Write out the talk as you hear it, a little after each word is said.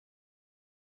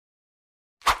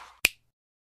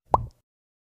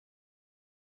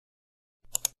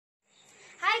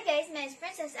guys, my name is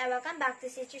Princess and welcome back to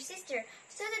Sister.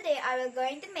 So today I will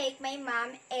going to make my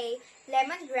mom a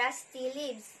lemongrass tea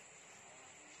leaves.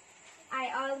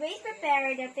 I always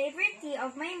prepare the favorite tea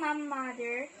of my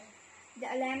mother, the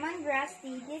lemongrass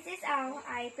tea. This is how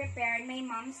I prepared my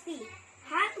mom's tea.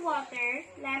 Hot water,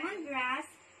 lemongrass,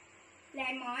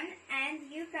 lemon, and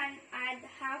you can add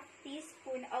half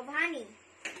teaspoon of honey.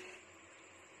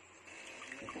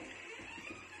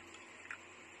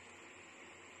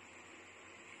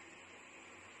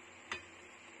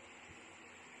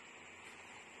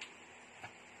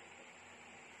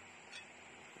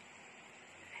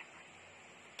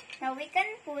 Now we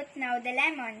can put the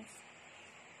lemons.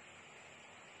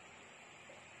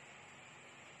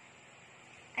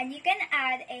 And you can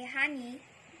add a honey.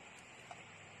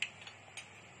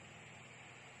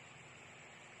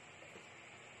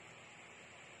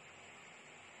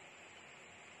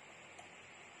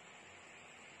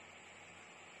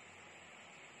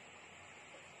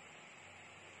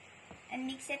 And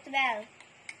mix it well.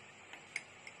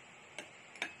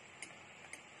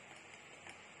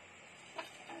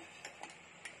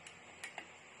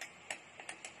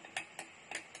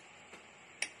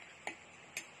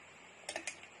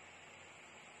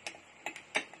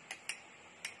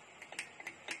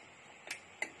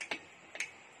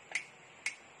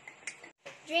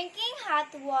 Drinking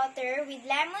hot water with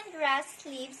lemongrass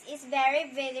leaves is very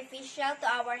beneficial to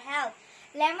our health.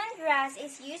 Lemongrass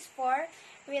is used for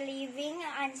relieving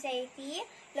anxiety,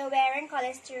 lowering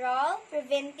cholesterol,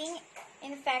 preventing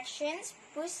infections,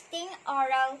 boosting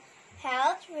oral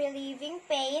health, relieving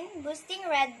pain, boosting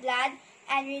red blood,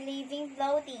 and relieving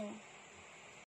bloating.